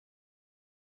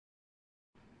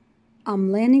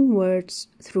I'm learning words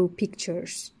through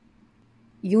pictures.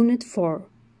 Unit 4.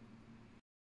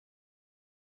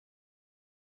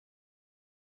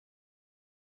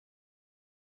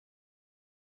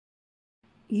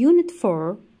 Unit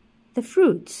 4. The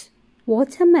fruits: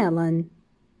 watermelon,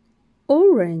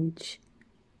 orange,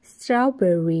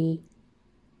 strawberry,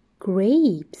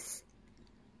 grapes,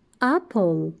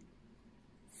 apple,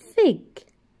 fig,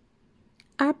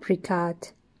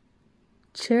 apricot,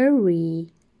 cherry,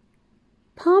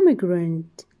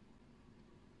 pomegranate,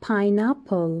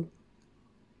 pineapple,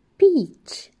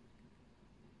 peach,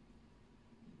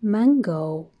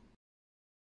 mango.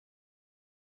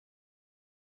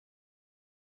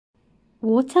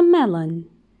 Watermelon,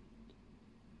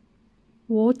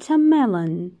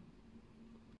 watermelon.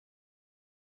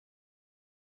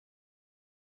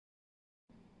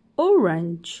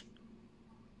 Orange,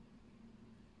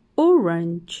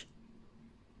 orange.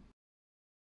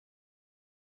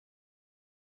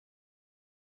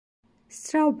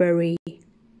 Strawberry,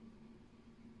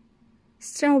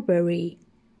 strawberry.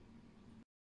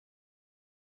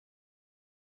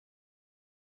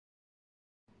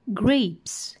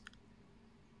 Grapes,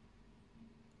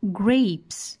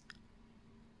 grapes.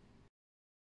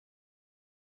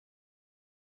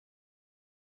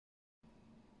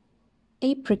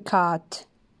 Apricot,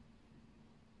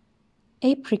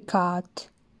 apricot.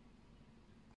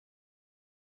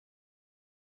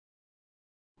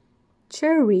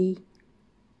 Cherry,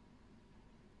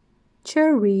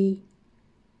 cherry.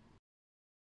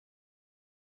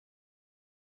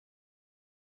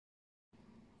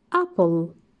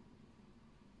 Apple,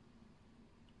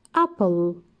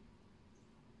 apple.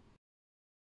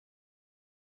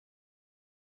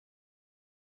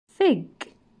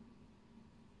 Fig,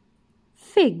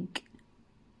 fig.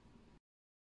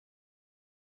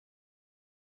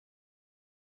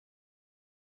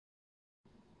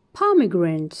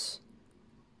 Pomegranates,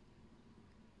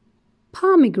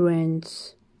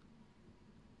 pomegranates.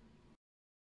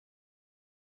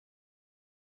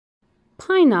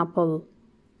 Pineapple,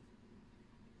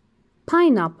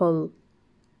 pineapple.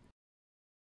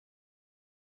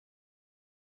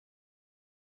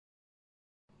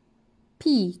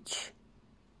 Peach,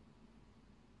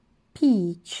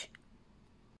 peach.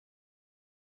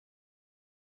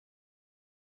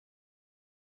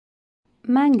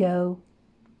 Mango,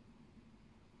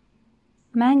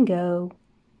 mango.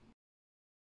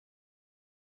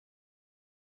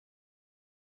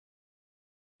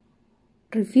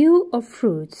 Review of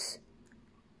fruits: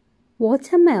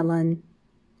 watermelon,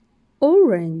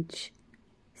 orange,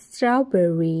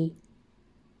 strawberry,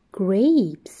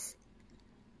 grapes,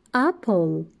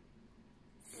 apple,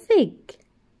 fig,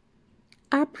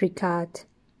 apricot,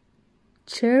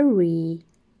 cherry,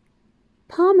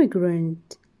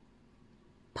 pomegranate,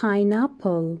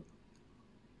 pineapple,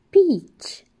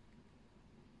 peach,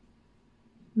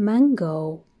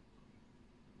 mango.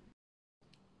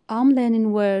 I'm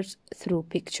learning words through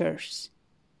pictures.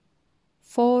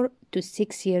 4 to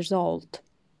 6 years old.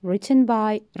 Written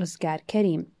by Rizgar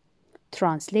Karim.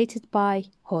 Translated by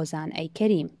Hozan A.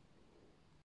 Karim.